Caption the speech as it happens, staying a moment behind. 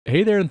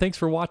Hey there, and thanks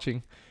for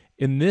watching.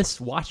 In this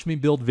Watch Me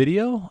Build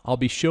video, I'll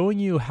be showing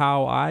you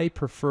how I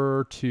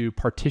prefer to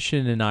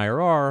partition an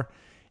IRR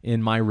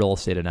in my real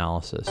estate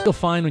analysis. What you'll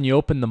find when you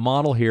open the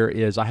model here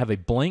is I have a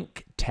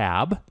blank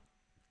tab,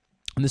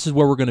 and this is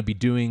where we're going to be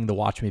doing the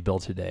Watch Me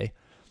Build today.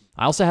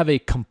 I also have a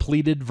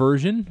completed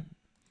version,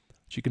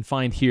 which you can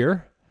find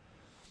here.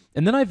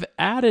 And then I've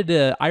added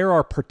a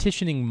IRR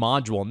partitioning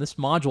module, and this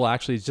module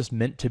actually is just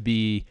meant to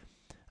be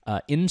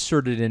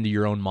inserted into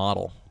your own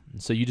model.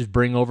 So you just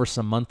bring over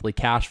some monthly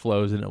cash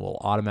flows and it will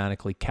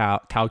automatically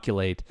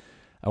calculate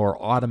or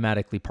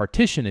automatically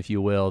partition, if you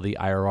will, the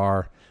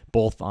IRR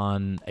both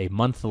on a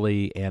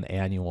monthly and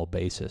annual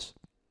basis.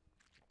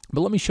 But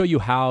let me show you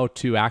how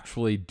to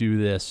actually do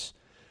this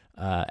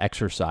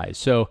exercise.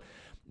 So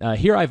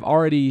here I've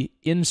already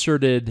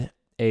inserted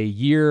a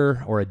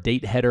year or a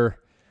date header.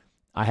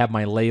 I have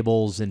my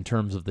labels in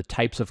terms of the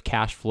types of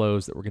cash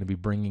flows that we're going to be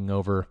bringing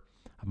over.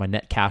 My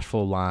net cash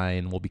flow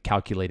line will be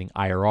calculating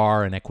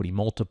IRR and equity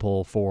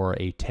multiple for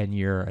a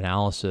 10-year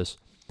analysis.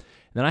 And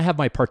then I have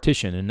my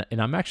partition, and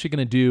I'm actually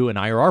going to do an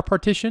IRR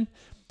partition,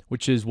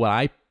 which is what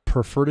I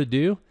prefer to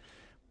do.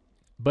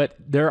 But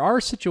there are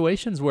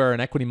situations where an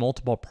equity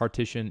multiple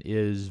partition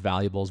is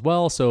valuable as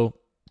well, so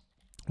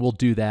we'll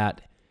do that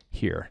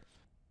here.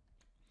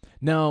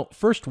 Now,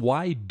 first,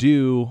 why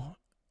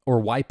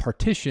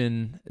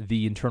partition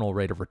the internal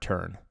rate of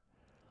return?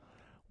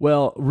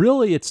 Well,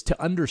 really, it's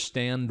to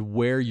understand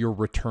where your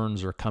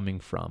returns are coming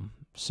from.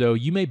 So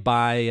you may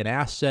buy an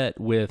asset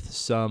with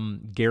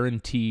some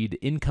guaranteed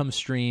income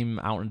stream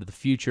out into the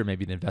future,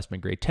 maybe an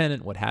investment grade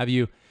tenant, what have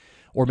you,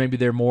 or maybe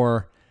they're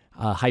more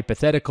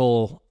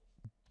hypothetical,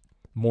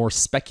 more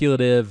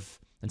speculative,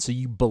 and so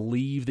you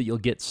believe that you'll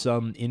get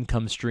some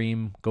income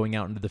stream going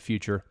out into the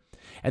future.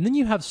 And then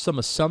you have some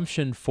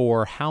assumption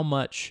for how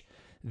much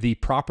the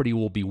property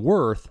will be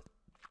worth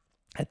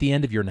at the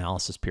end of your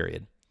analysis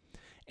period.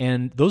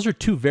 And those are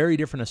two very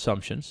different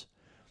assumptions.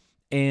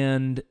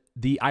 And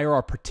the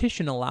IRR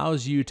partition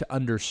allows you to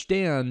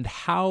understand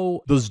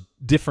how those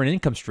different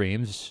income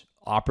streams,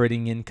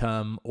 operating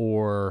income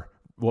or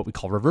what we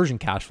call reversion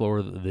cash flow,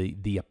 or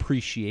the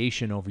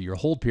appreciation over your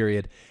hold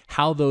period,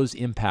 how those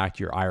impact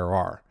your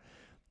IRR.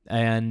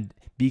 And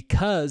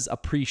because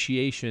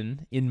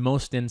appreciation in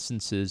most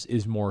instances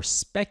is more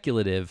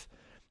speculative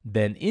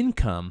than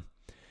income,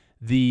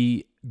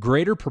 the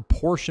greater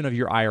proportion of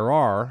your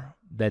IRR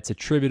that's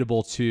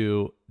attributable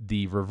to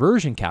the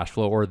reversion cash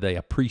flow or the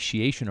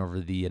appreciation over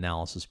the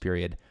analysis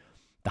period,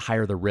 the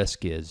higher the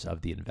risk is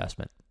of the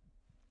investment.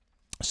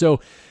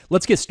 So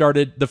let's get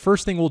started. The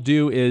first thing we'll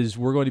do is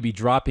we're going to be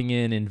dropping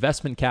in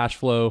investment cash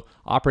flow,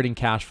 operating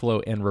cash flow,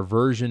 and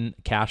reversion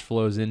cash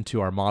flows into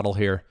our model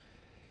here.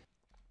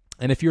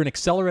 And if you're an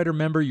accelerator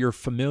member, you're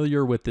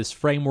familiar with this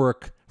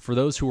framework. For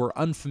those who are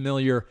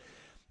unfamiliar,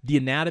 the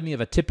anatomy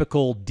of a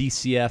typical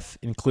DCF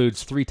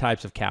includes three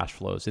types of cash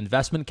flows.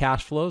 Investment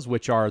cash flows,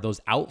 which are those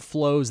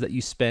outflows that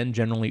you spend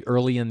generally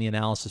early in the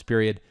analysis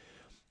period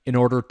in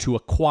order to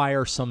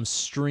acquire some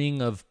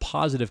string of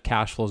positive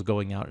cash flows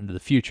going out into the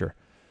future.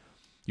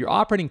 Your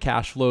operating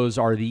cash flows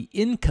are the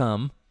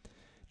income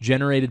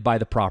generated by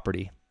the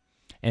property.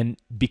 And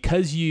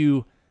because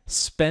you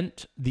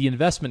spent the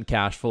investment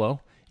cash flow,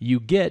 you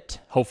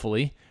get,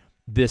 hopefully,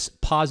 this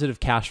positive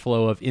cash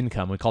flow of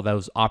income. We call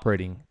those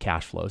operating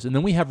cash flows. And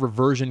then we have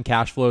reversion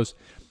cash flows,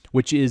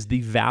 which is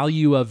the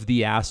value of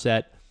the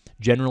asset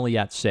generally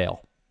at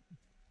sale.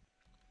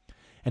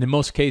 And in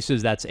most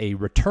cases, that's a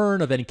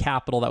return of any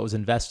capital that was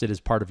invested as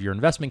part of your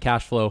investment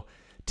cash flow,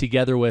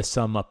 together with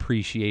some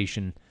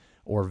appreciation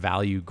or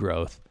value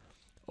growth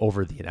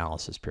over the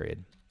analysis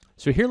period.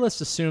 So here,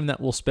 let's assume that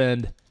we'll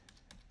spend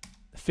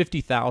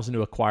 $50,000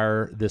 to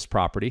acquire this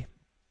property.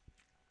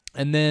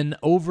 And then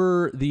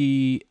over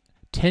the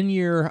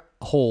 10-year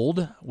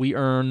hold, we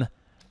earn,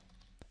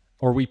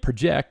 or we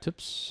project,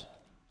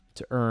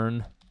 to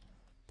earn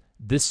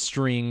this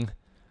string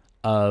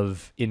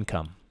of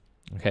income.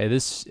 Okay,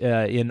 this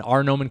in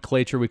our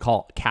nomenclature we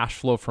call cash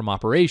flow from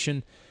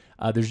operation.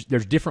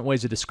 There's different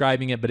ways of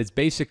describing it, but it's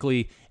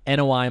basically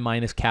NOI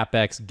minus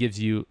CapEx gives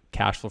you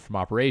cash flow from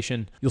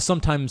operation. You'll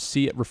sometimes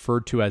see it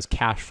referred to as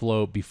cash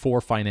flow before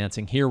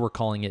financing. Here we're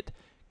calling it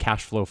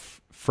cash flow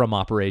from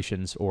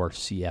operations, or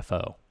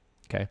CFO.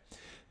 Okay.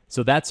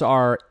 So that's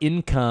our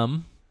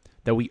income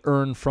that we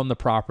earn from the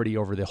property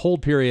over the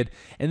hold period.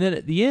 And then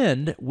at the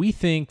end, we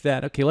think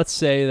that, okay, let's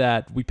say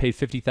that we paid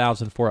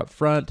 $50,000 for up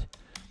front.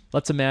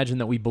 Let's imagine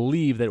that we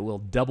believe that it will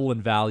double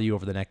in value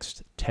over the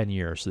next 10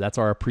 years. So that's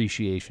our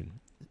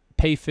appreciation.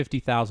 Pay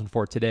 $50,000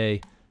 for it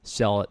today,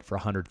 sell it for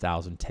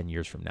 $100,000 10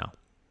 years from now.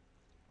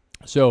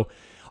 So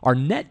our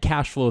net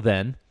cash flow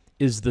then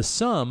is the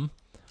sum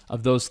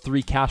of those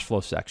three cash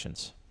flow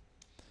sections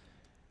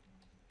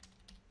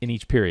in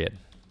each period.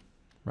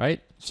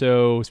 Right?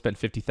 So we spent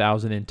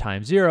 $50,000 in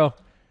time zero.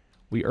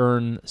 We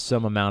earn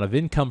some amount of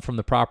income from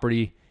the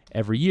property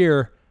every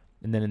year.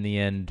 And then in the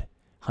end,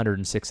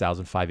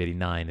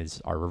 $106,589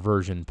 is our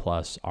reversion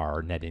plus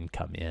our net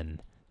income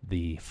in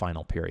the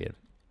final period.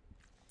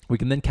 We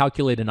can then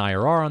calculate an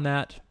IRR on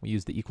that. We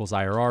use the equals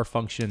IRR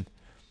function.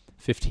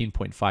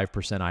 15.5%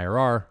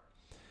 IRR.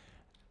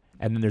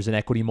 And then there's an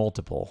equity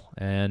multiple.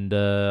 And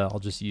I'll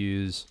just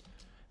use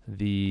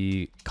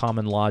the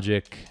common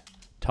logic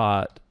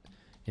taught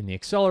in the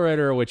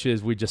accelerator, which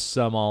is we just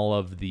sum all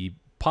of the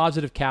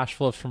positive cash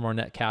flows from our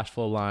net cash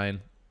flow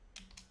line,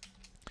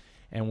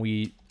 and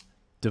we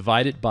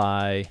divide it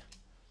by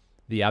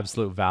the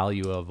absolute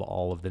value of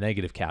all of the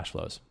negative cash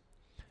flows.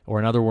 Or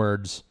in other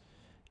words,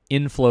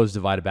 inflows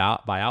divided by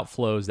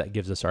outflows, that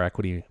gives us our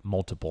equity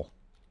multiple.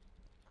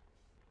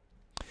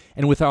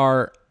 And with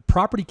our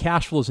property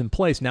cash flows in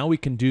place, now we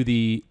can do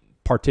the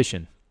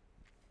partition.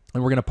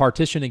 And we're going to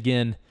partition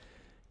again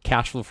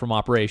cash flow from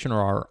operation,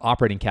 or our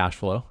operating cash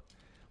flow.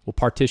 We'll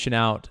partition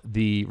out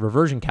the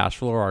reversion cash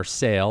flow, or our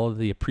sale,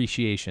 the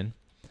appreciation.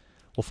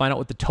 We'll find out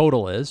what the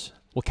total is.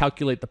 We'll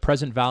calculate the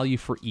present value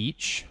for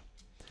each.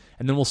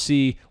 And then we'll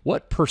see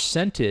what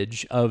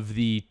percentage of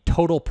the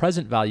total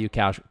present value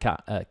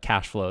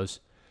cash flows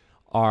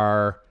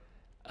are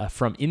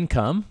from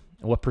income,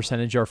 and what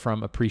percentage are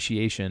from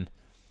appreciation.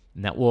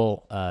 And that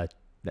will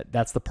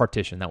that's the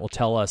partition. That will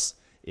tell us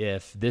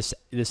if this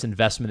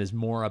investment is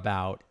more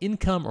about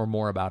income or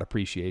more about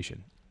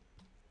appreciation.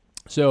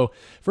 So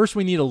first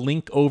we need to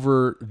link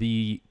over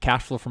the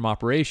cash flow from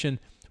operation.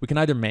 We can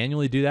either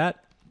manually do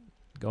that,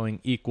 going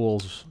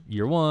equals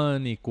year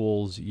 1,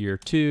 equals year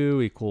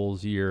 2,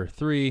 equals year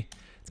 3.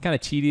 It's kind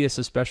of tedious,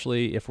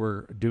 especially if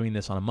we're doing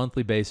this on a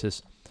monthly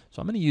basis.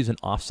 So I'm going to use an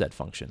offset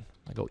function.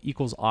 I go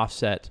equals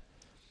offset.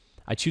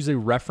 I choose a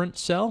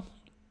reference cell,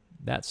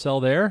 that cell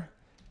there,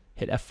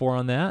 hit F4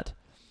 on that.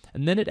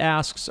 And then it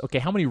asks, okay,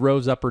 how many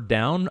rows up or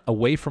down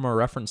away from our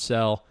reference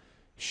cell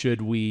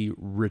should we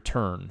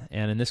return?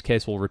 And in this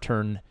case, we'll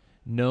return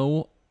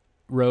no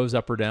rows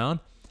up or down.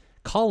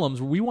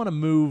 Columns, we want to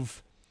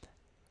move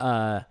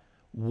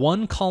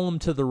one column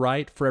to the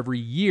right for every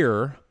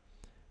year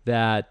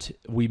that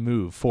we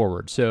move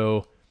forward.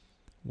 So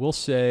we'll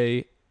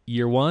say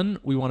year 1,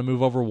 we want to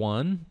move over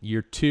 1.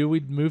 Year 2,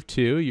 we'd move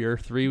 2. Year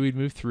 3, we'd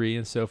move 3,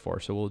 and so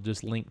forth. So we'll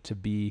just link to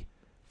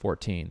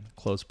B14.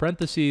 Close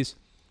parentheses.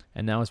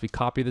 And now as we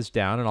copy this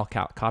down, and I'll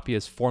copy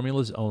as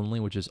formulas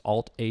only, which is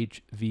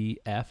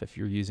Alt-H-V-F if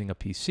you're using a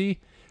PC.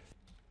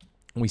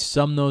 We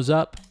sum those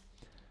up,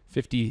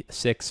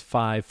 56,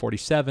 5,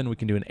 47. We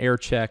can do an error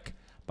check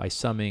by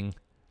summing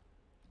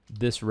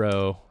this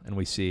row, and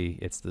we see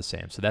it's the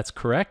same. So that's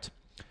correct.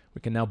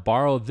 We can now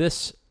borrow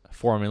this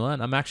formula,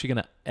 and I'm actually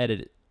going to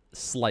edit it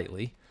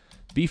slightly.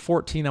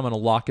 B14, I'm going to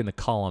lock in the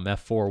column,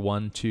 F4,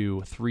 1,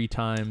 2, 3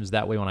 times.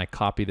 That way when I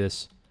copy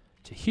this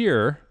to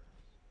here,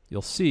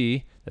 you'll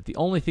see that the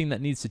only thing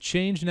that needs to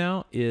change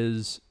now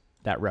is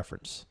that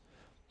reference.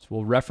 So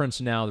we'll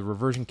reference now the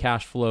reversion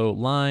cash flow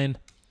line,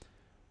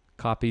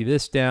 copy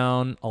this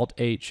down,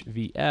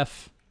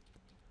 Alt-H-V-F,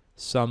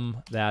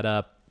 sum that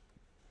up,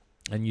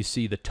 and you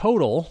see the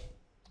total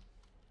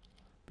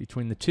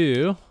between the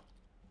two,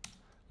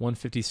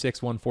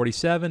 156,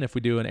 147. If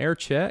we do an error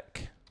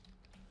check,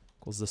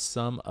 equals the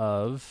sum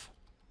of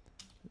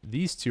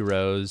these two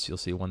rows, you'll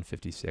see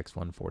 156,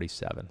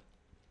 147.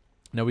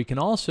 Now we can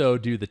also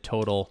do the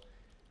total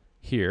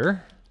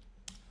here.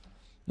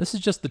 This is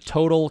just the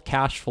total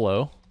cash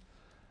flow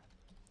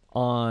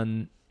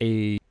on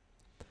a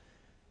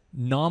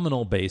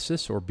nominal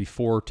basis, or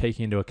before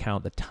taking into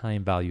account the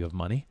time value of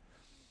money.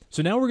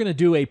 So now we're going to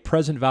do a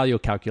present value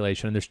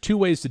calculation, and there's two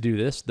ways to do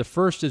this. The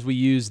first is we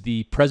use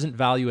the present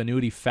value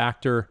annuity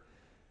factor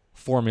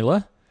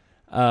formula,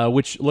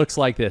 which looks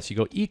like this. You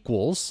go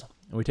equals,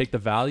 and we take the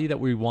value that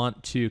we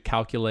want to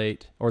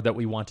calculate, or that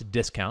we want to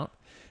discount.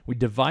 We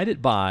divide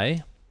it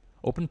by,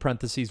 open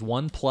parentheses,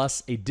 1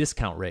 plus a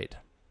discount rate.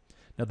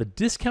 Now the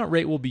discount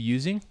rate we'll be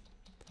using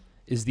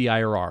is the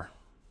IRR.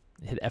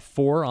 Hit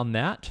F4 on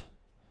that,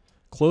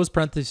 close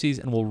parentheses,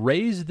 and we'll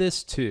raise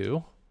this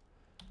to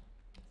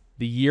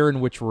the year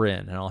in which we're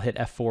in. And I'll hit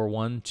F4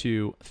 1,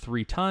 2,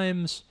 3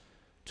 times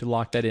to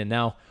lock that in.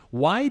 Now,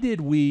 why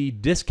did we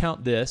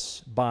discount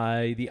this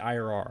by the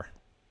IRR?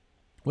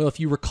 Well, if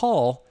you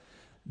recall,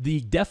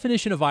 the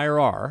definition of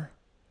IRR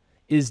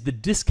is the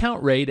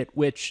discount rate at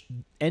which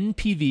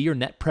NPV, or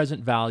net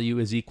present value,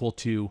 is equal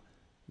to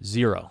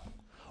 0.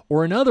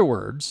 Or in other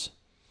words,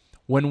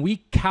 when we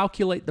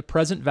calculate the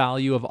present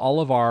value of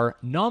all of our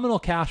nominal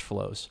cash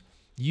flows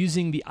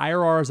using the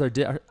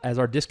IRR as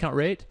our discount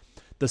rate,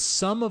 the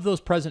sum of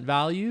those present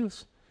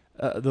values,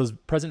 those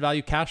present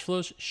value cash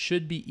flows,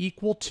 should be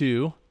equal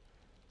to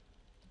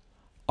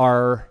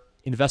our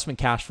investment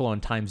cash flow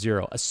in time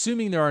 0,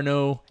 assuming there are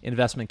no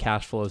investment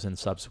cash flows in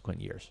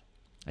subsequent years.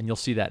 And you'll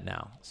see that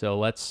now. So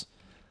let's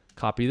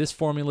copy this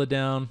formula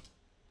down,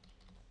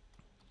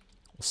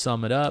 we'll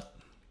sum it up,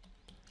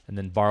 and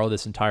then borrow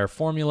this entire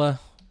formula.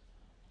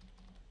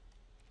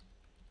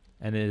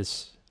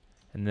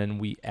 And then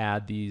we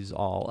add these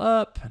all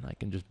up, and I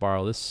can just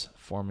borrow this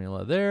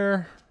formula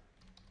there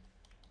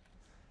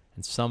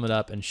and sum it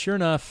up, and sure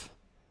enough,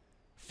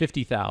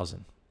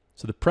 50,000.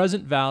 So the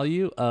present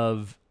value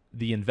of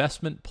the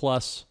investment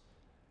plus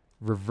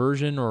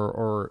reversion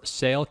or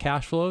sale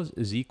cash flows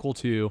is equal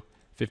to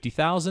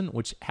 50,000,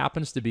 which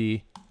happens to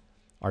be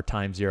our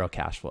time 0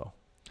 cash flow.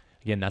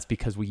 Again, that's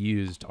because we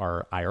used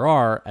our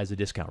IRR as a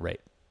discount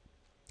rate.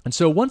 And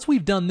so once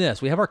we've done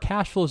this, we have our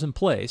cash flows in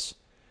place.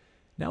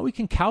 Now we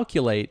can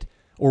calculate,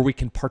 or we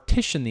can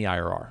partition the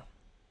IRR.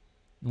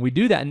 And we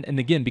do that, and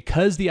again,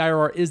 because the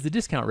IRR is the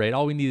discount rate,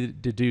 all we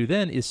need to do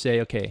then is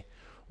say, okay,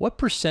 what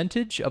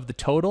percentage of the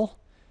total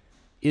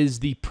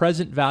is the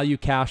present value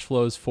cash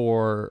flows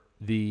for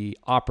the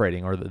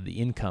operating or the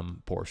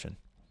income portion?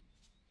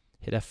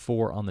 Hit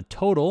F4 on the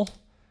total.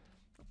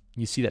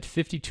 You see that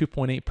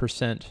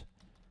 52.8%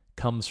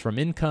 comes from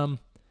income,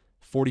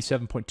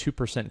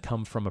 47.2%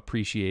 come from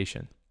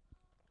appreciation.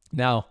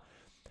 Now,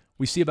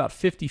 we see about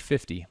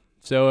 50-50.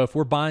 So if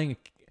we're buying,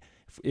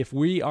 if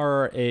we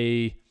are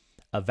a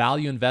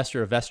value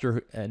investor,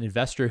 an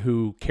investor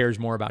who cares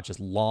more about just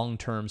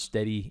long-term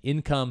steady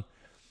income,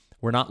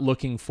 we're not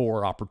looking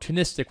for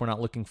opportunistic, we're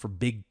not looking for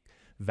big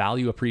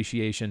value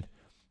appreciation,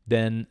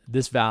 then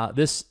this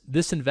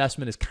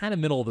investment is kind of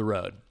middle of the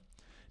road.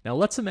 Now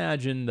let's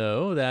imagine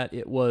though that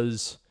it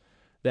was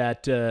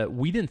that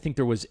we didn't think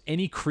there was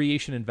any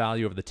creation in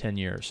value over the 10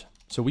 years.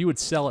 So we would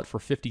sell it for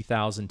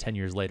 $50,000 10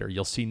 years later.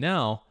 You'll see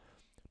now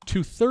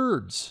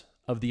 2/3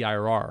 of the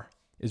IRR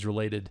is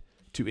related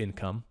to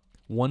income,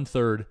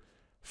 1/3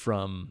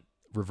 from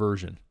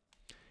reversion.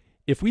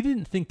 If we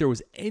didn't think there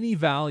was any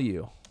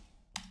value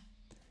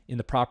in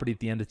the property at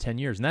the end of 10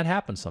 years, and that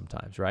happens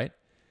sometimes, right?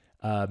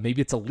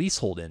 Maybe it's a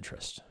leasehold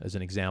interest as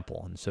an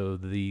example. And so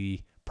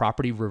the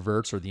property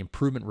reverts, or the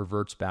improvement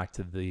reverts back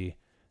to the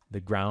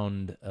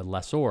ground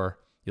lessor.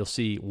 You'll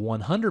see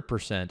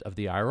 100% of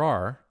the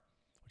IRR,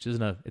 which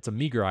isn't it's a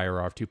meager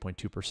IRR of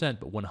 2.2%,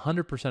 but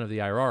 100% of the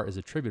IRR is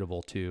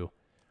attributable to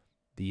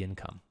the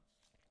income.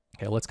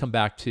 Okay, let's come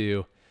back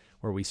to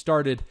where we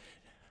started.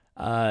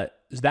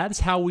 That is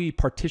how we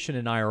partition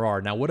an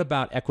IRR. Now, what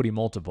about equity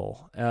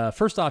multiple?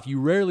 First off,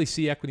 you rarely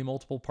see equity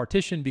multiple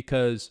partition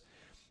because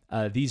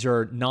these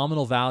are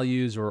nominal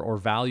values or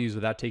values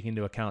without taking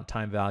into account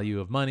time value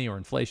of money or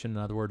inflation, in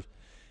other words.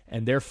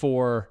 And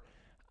therefore,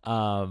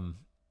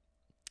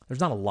 there's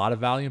not a lot of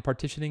value in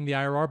partitioning the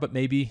IRR, but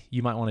maybe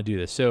you might want to do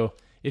this. So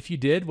if you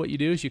did, what you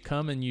do is you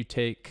come and you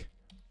take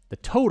the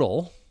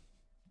total,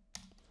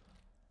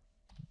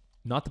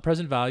 not the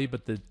present value,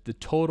 but the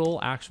total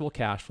actual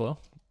cash flow,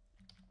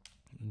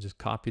 and just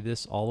copy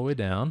this all the way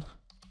down.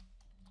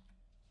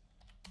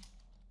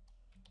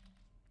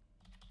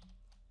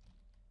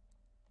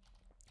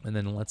 And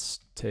then let's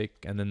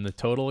take, and then the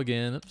total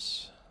again,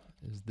 oops,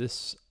 is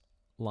this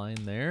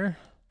line there.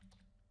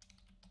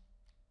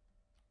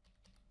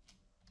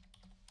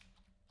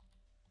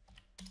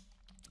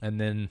 And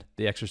then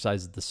the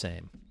exercise is the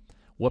same.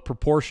 What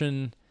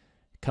proportion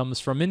comes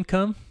from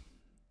income?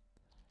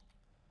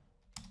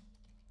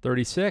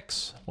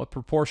 36. What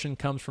proportion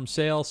comes from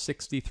sales?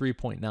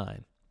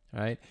 63.9.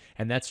 Right?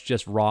 And that's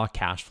just raw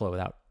cash flow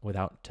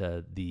without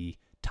the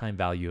time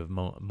value of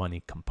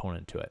money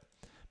component to it.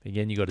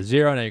 Again, you go to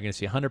 0, now you're going to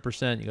see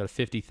 100%. You go to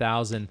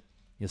 50,000,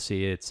 you'll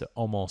see it's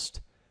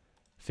almost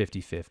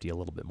 50-50, a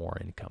little bit more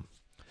income.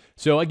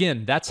 So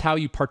again, that's how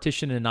you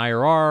partition an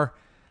IRR.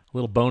 A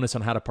little bonus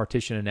on how to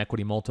partition an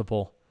equity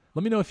multiple.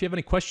 Let me know if you have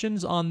any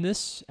questions on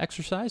this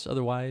exercise.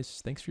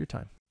 Otherwise, thanks for your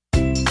time.